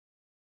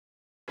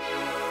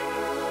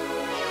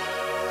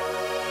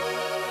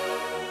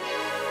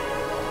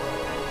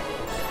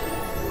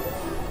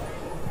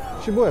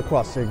Shibuya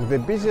Crossing, the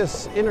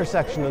busiest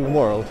intersection in the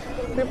world.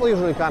 People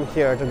usually come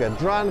here to get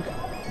drunk,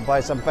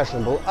 buy some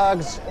fashionable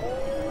Uggs,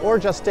 or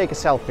just take a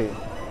selfie.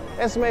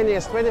 As many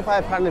as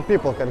 2,500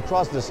 people can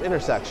cross this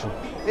intersection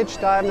each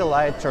time the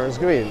light turns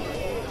green,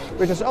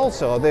 which is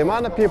also the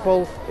amount of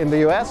people in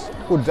the US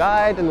who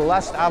died in the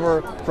last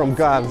hour from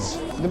guns.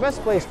 The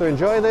best place to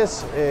enjoy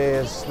this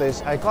is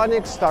this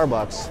iconic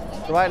Starbucks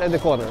right at the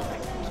corner,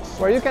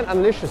 where you can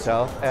unleash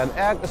yourself and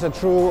act as a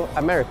true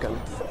American.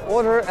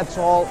 Order a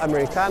tall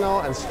Americano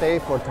and stay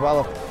for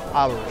 12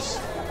 hours.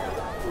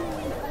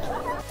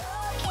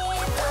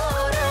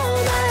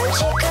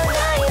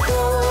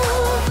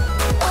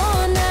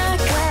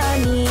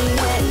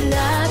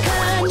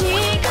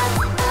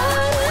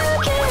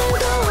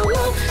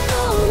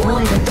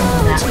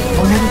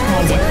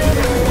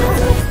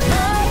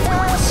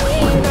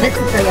 This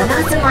is the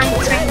Yamata Line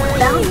train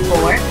bound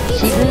for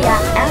Shibuya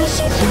and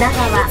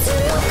Shinagawa.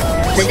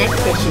 The next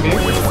station is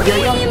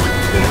Yoyogi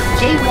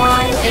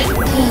JY18.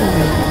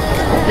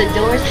 The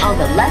doors on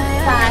the left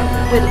side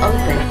will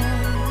open.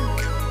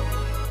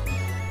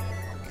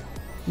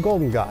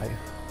 Golden Gai.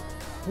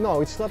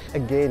 No, it's not a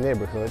gay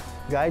neighborhood.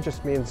 Gai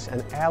just means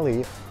an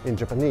alley in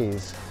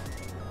Japanese.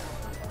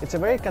 It's a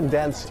very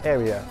condensed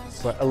area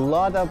where a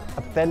lot of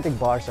authentic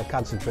bars are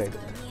concentrated.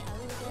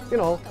 You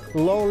know,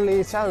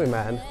 lonely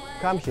salarymen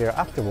come here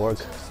after work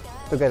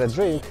to get a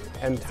drink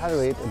and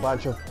tolerate a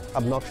bunch of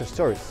obnoxious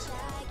tourists.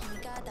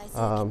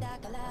 I'm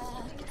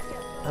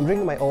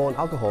drinking my own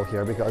alcohol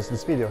here because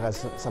this video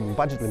has some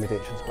budget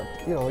limitations, but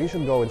you know, you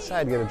should go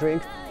inside, get a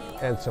drink,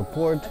 and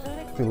support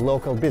the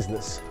local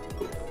business.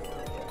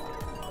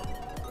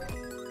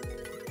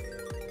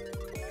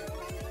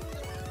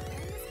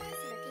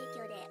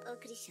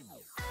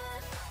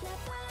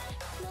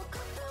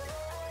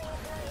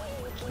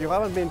 You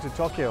haven't been to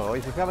Tokyo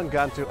if you haven't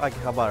gone to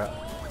Akihabara.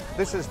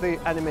 This is the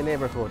anime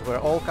neighborhood where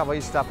all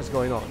kawaii stuff is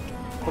going on.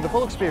 For the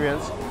full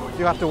experience,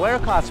 you have to wear a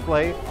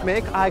cosplay,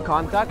 make eye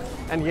contact,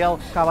 and yell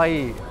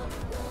kawaii.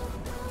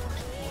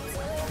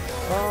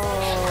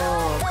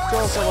 Oh, so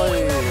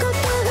kawaii.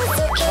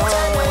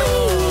 Oh.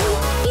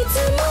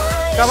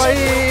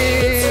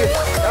 Kawaii!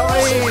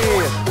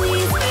 Kawaii!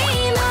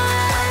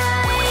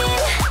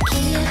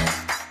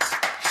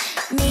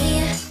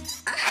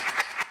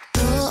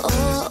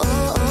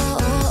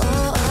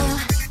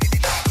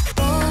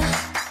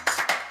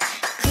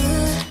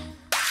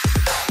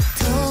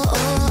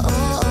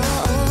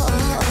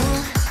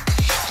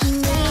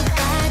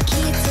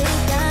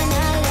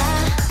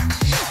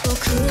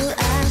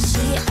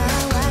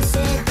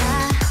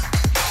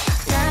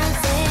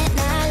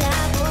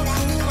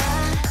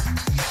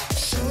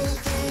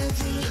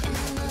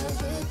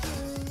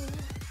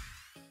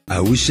 I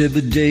wish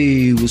every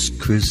day was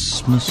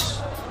Christmas.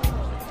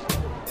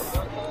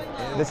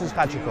 This is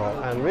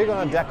Hachiko, and we're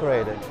gonna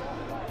decorate it.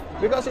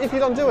 Because if you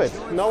don't do it,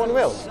 no one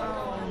will.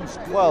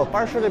 Well,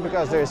 partially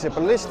because there is a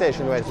police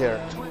station right here.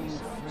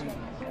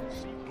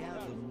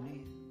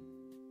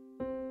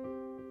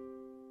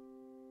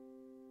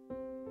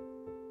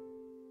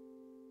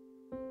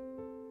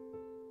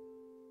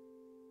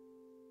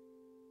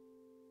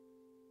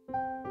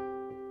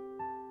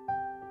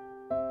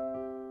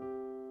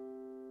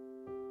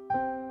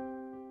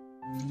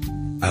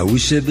 I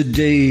wish every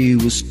day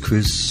was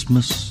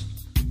Christmas,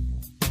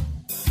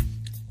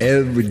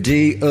 every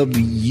day of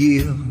the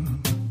year.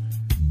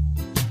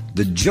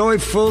 The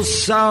joyful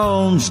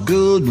sounds,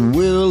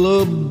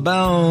 goodwill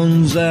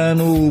abounds,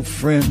 and old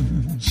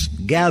friends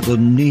gather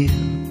near.